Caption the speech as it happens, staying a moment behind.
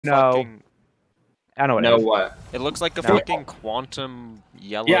No. fucking... I know what No it is. what? It looks like a No. fucking quantum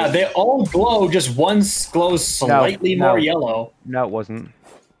yellow. Yeah, they all glow, just one glows slightly more yellow. No, it wasn't.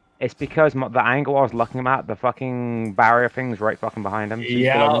 It's because the angle I was looking at, the fucking barrier thing's right fucking behind him. So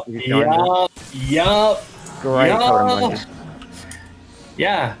Yup. Great totem range.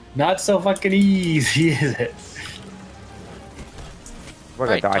 Yeah, not so fucking easy, is it? We're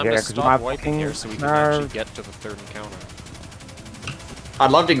Right, gonna die time here to because my stop wiping fucking here so we can actually get to the third encounter.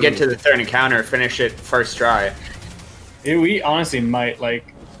 I'd love to get to the third encounter, finish it first try. We honestly might,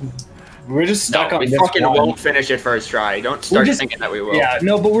 like... We're just stuck on we this fucking one. won't finish it first try. Don't start thinking that we will. Yeah,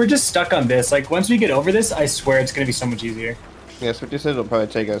 no, but we're just stuck on this. Like, once we get over this, I swear it's gonna be so much easier. Yeah, so you said it'll probably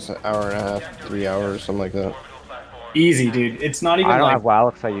take us an hour and a half, 3 hours, something like that. Easy, dude. It's not even I don't like have WoW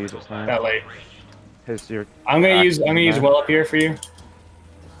because I use it now. that late. Because you're... I'm gonna use well up here for you.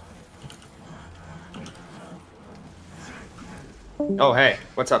 Oh, hey.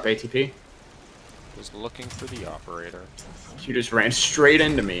 What's up, ATP? Was looking for the operator. You just ran straight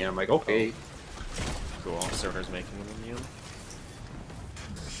into me. I'm like, okay. Cool. Server's making him immune.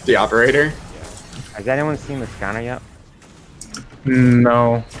 The operator? Yeah. Has anyone seen the scanner yet?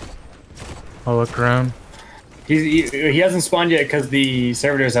 No. I'll look around. He hasn't spawned yet because the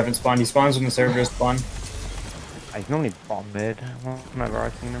servitors haven't spawned. He spawns when the servitors spawn. He's normally bottom mid whenever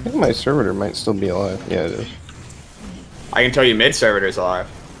I've seen I him. think my servitor might still be alive. Yeah, it is. I can tell you mid servitor's alive.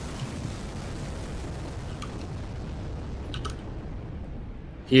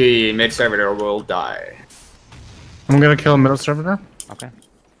 He mid servitor will die. I'm gonna kill a middle servitor. Okay.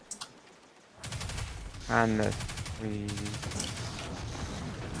 And the three...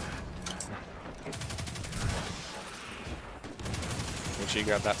 Make sure you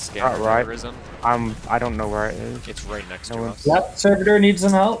grab that scanner. Right. Risen. I don't know where it is. It's right next No to one- us. Left servitor needs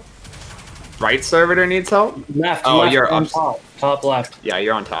some help. Right servitor needs help? Left. Oh, left you're on up. top left. Yeah,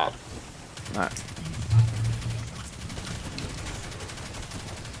 you're on top. Alright.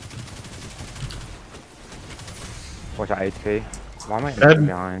 Watch out, HP. Why am I Dead.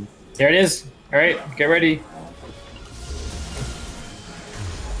 behind? There it is. All right, get ready.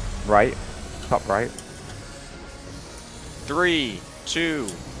 Right. Top right. 3, 2,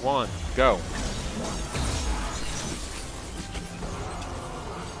 1, go.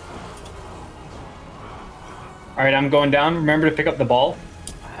 All right, I'm going down. Remember to pick up the ball.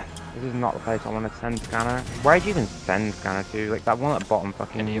 This is not the place I want to send scanner. Where'd you even send scanner to? Like that one at the bottom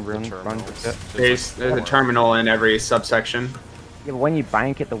fucking Any of the room terminals. front of it. There's a terminal in every subsection. Yeah, but when you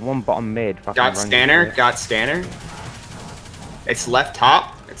bank it, the one bottom mid fucking Got runs scanner? into it. Got scanner? It's left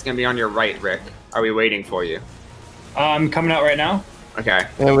top. It's gonna be on your right, Rick. Are we waiting for you? I'm coming out right now. Okay.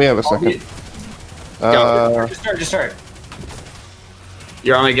 Yeah, we have a second. Go. Just start.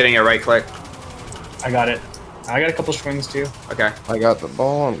 You're only getting a right click. I got it. I got a couple swings too. Okay. I got the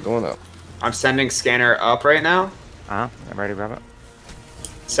ball. I'm going up. I'm sending scanner up right now. I'm ready to grab it.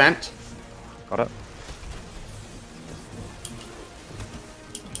 Sent. Got it.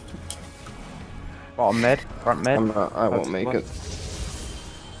 Bottom mid, front mid. I won't make it.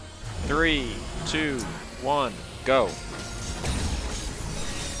 3, 2, 1, go.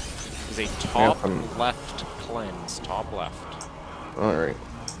 Is a top I'm- left cleanse. Top left. Alright.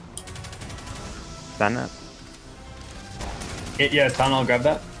 Send it. Yeah, Ton, I'll grab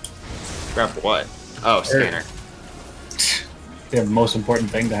that. Grab what? Oh, scanner. The most important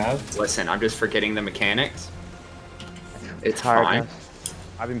thing to have. Listen, I'm just forgetting the mechanics. It's Hard, fine. yes.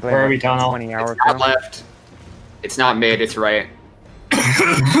 I've been Where are we, playing like Tunnel? 20 hours It's not now. left. It's not mid, it's right.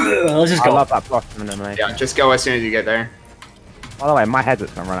 Let's just I go. love that blossom animation. Yeah, just go as soon as you get there. By the way, my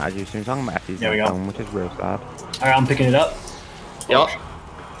headset's gonna run out of juice soon, so I'm gonna have to use There we my go. phone, which is real sad. All right, I'm picking it up. Yup.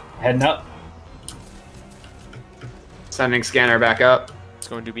 Heading up. Sending scanner back up. It's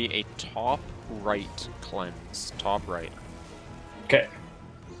going to be a top right cleanse. Top right. Okay.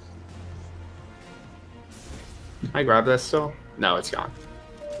 Can I grab this still? No, it's gone.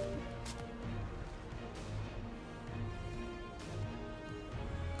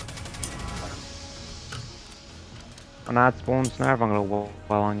 An ad spawns now, I'm gonna well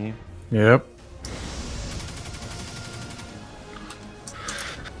on you. Yep.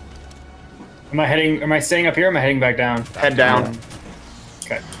 Am I staying up here or am I heading back down? Head down.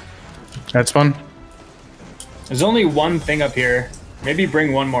 Okay. That's fun. There's only one thing up here. Maybe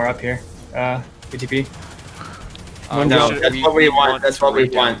bring one more up here. BTP. No, that's what we want, that's what we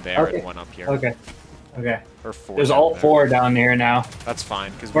 3 down want. there Okay. and 1 up here. Okay. Okay. Or 4 There's down all there. 4 down here now. That's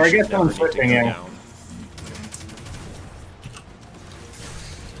fine, because Or I we should guess never I'm need to go flipping, yeah. down.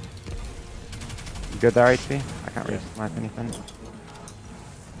 You good there, HP? I can't really snipe anything.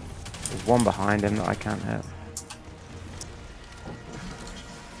 There's one behind him that I can't hit.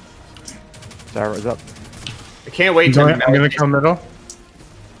 Sarah's up. I can't wait till I'm gonna kill middle.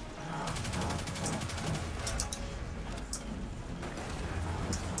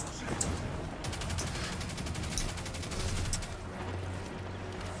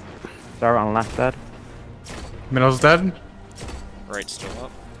 Sarah on left dead. Middle's dead. Right, still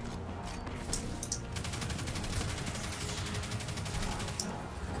up.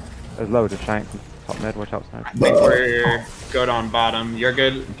 There's loads of shanks. Top mid, watch out, sniper. I think we're good on bottom. You're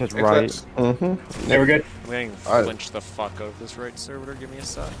good. Just Eclipse? right. Mm-hmm. They were good. I'm getting Alright. flinched the fuck out of this right servitor. Give me a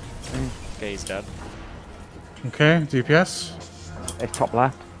sec. Okay, he's dead. Okay, DPS. It's top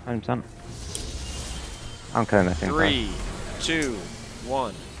left, 100%. I'm killing this thing. 3, 2,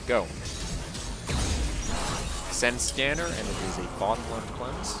 1, go. Send scanner, and it is a bottom left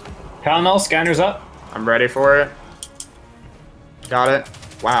cleanse. Pal scanner's up. I'm ready for it. Got it.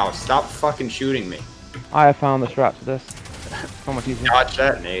 Wow, stop fucking shooting me. I have found the strap for this. So much easier. Dodge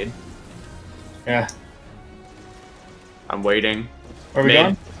that nade. Yeah. I'm waiting. Where are we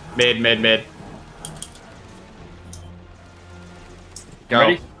going? Mid. Go.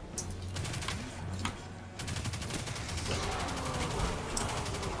 Ready?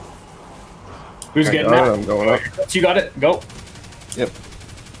 Who's I getting got it, that? I'm going up. You got it. Go. Yep.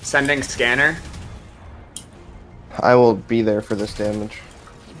 Sending scanner. I will be there for this damage.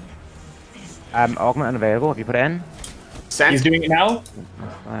 Augment unavailable. Have you put it in? Sent. He's doing it now.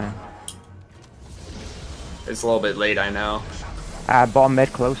 It's a little bit late, I know. Bottom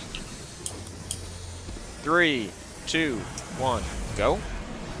mid close. 3, 2, 1, go. And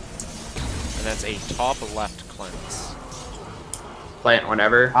that's a top left cleanse. Plant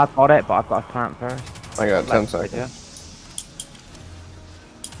whenever. I've got it, but I've got to plant first. I got 10 Left side, seconds.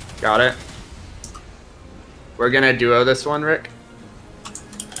 Got it. We're gonna duo this one, Rick.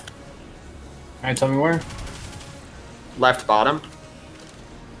 Alright, tell me where. Left bottom.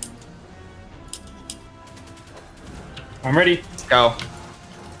 I'm ready. Go.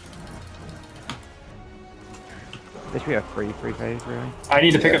 This should be a free phase, really. I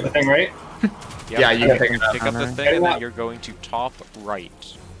need to pick up the thing, right? Yep. Yeah, you can pick it up. Pick up the thing, and then you're going to top right.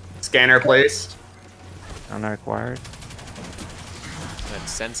 Scanner placed. Not required. Then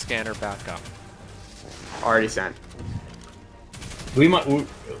send scanner back up. Already sent. We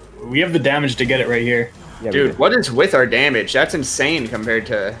have the damage to get it right here. Yeah, we Dude, do. what is with our damage? That's insane compared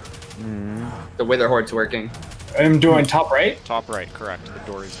to Mm. the Wither Horde's working. I'm doing top right. Top right, correct. The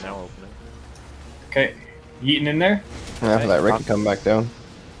door is now opening. Okay. Yeeting in there. And after that, Rick can come back down.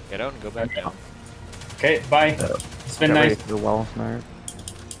 Get out and go back down. Okay, bye. It's been Get ready nice. for the wall snipe.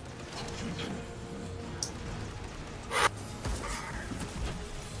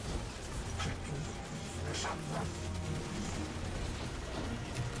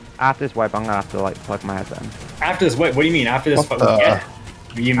 After this wipe, I'm gonna have to like plug my head in. After this, wait, what do you mean? After this, What fucking the- yeah.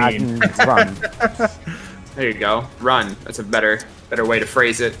 What do you I mean? can run. There you go. Run. That's a better way to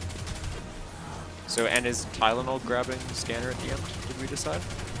phrase it. So, and is Tylenol grabbing the scanner at the end? Did we decide?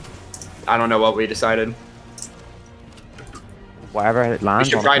 I don't know what we decided. Whatever it We lands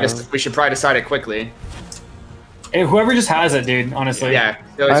should on. probably it goes. we should probably decide it quickly. Hey, whoever just has it, dude. Honestly. Yeah.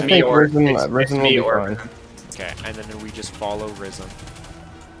 So it's I me think or Risen, it's Risen will me be or fine. Okay, and then we just follow Risen.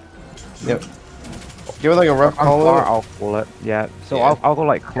 Yep. Give it like a rough I'm call. far, I'll pull it. Yeah. So Yeah. I'll go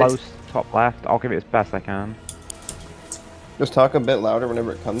like close top left. I'll give it as best I can. Just talk a bit louder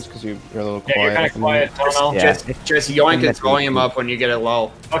whenever it comes because you're a little quiet. Yeah, you're kind of quiet. Tonal. Yeah. just yoink its volume up when you get it low.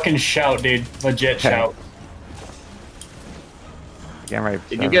 Fucking shout, dude. Legit Okay. shout. Getting ready. for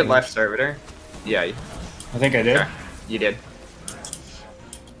Did you get service. left servitor? Yeah, I think I did. okay. You did.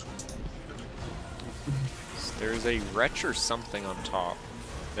 There's a wretch or something on top.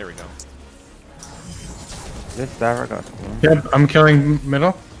 There we go. This Sarah got a Yep, I'm killing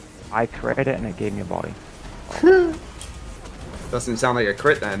middle. I created it and it gave me a body. Doesn't sound like a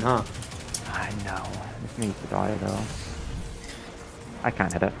crit then, huh? I know. This needs to die though. I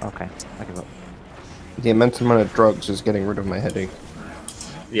can't hit it. Okay. I give up. The immense amount of drugs is getting rid of my headache.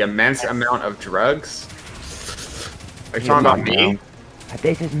 The immense amount of drugs. Are you Yeah, talking about no, me? no.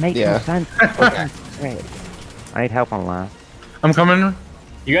 This is making Yeah. sense. Okay. Great. I need help on last. I'm coming.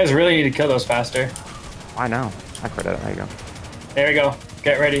 You guys really need to kill those faster. I know. I crit it. There you go. There we go.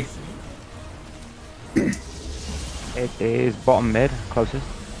 Get ready. It is bottom mid, closest.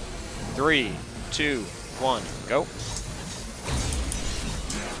 3, 2, 1, go.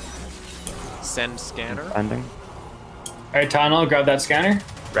 Send scanner. Ending. Alright, Tonal, grab that scanner.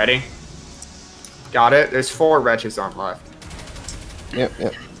 Ready? Got it. There's 4 wretches on left. Yep,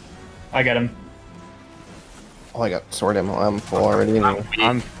 yep. I got him. Oh, I got sword ammo. I'm full already. Anyway.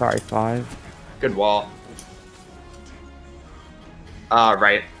 I'm 35. Good wall.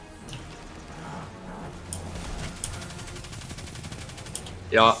 Right.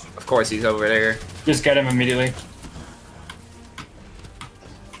 Yeah, of course he's over there. Just get him immediately.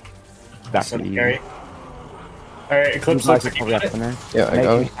 That's So easy. scary. Alright, Eclipse You looks guys are like you probably got up it. in there. Yeah, I Maybe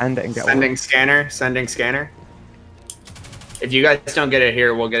got you it. end it and get Sending one. scanner. Sending scanner. If you guys don't get it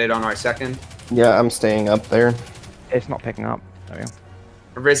here, we'll get it on our second. Yeah, I'm staying up there. It's not picking up. There we go.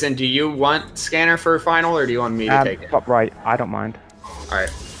 Risen, do you want scanner for final, or do you want me to take it? Top right. I don't mind. All right.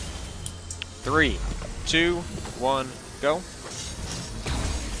 3, 2, 1, go.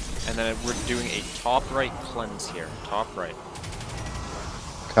 And then we're doing a top right cleanse here. Top right.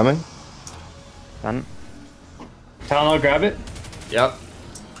 Coming. Done. Talon, grab it. Yep.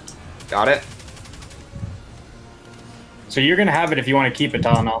 Got it. So you're gonna have it if you want to keep it,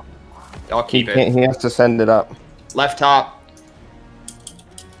 Talon. I'll He keep it. can't. He has to send it up. Left top.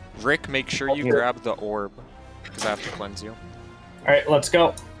 Rick, make sure you grab the orb, because I have to cleanse you. Alright, let's go.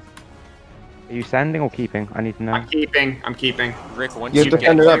 Are you sending or keeping? I need to know. I'm keeping. I'm keeping. Rick, once You you, have to get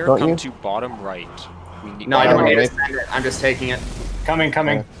send it up, here, don't come you? to bottom right. We need No, I don't Bottom need to right. send it. I'm just taking it. Coming.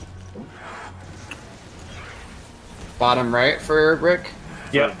 Okay. Bottom right for Rick.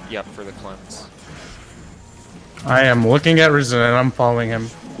 Yep. Yep, for the cleanse. I am looking at Risen and I'm following him.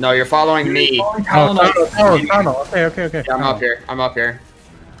 No, you're following me. Oh, Talon, tunnel. Okay. Yeah, I'm up here. I'm up here.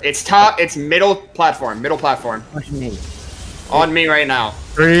 It's top. It's middle platform. Middle platform. On me right now.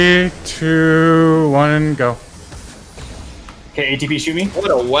 3, 2, 1, go. Okay, ATP, shoot me. What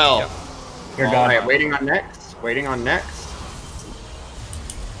a well. You're All gone. right, waiting on next. Waiting on next.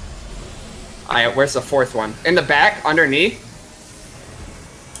 All right, where's the fourth one? In the back, underneath.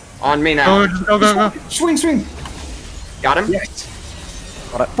 On me now. Go. Swing. Got him. Yes.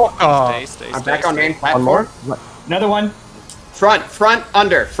 Oh, Stay. I'm back on main One more. platform. Another one. Front,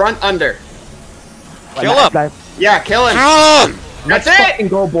 under. Kill him! Yeah, kill him. That's it.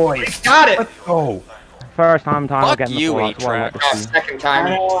 Go, boys. Got it. Go. First time Fuck getting you, the ball. That's what I like to Atraks. see. Second time,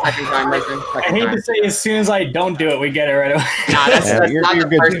 Nathan. I Second hate time. to say, as soon as I don't do it, we get it right away. Nah, that's Yeah, not you're the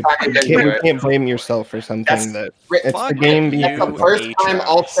good. first Dude. time you didn't do You it. can't blame yourself for something That's- that Rick, it's the fuck game you. being. That's the first time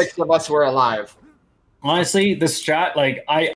all Atraks. 6 of us were alive. Honestly, the strat, like,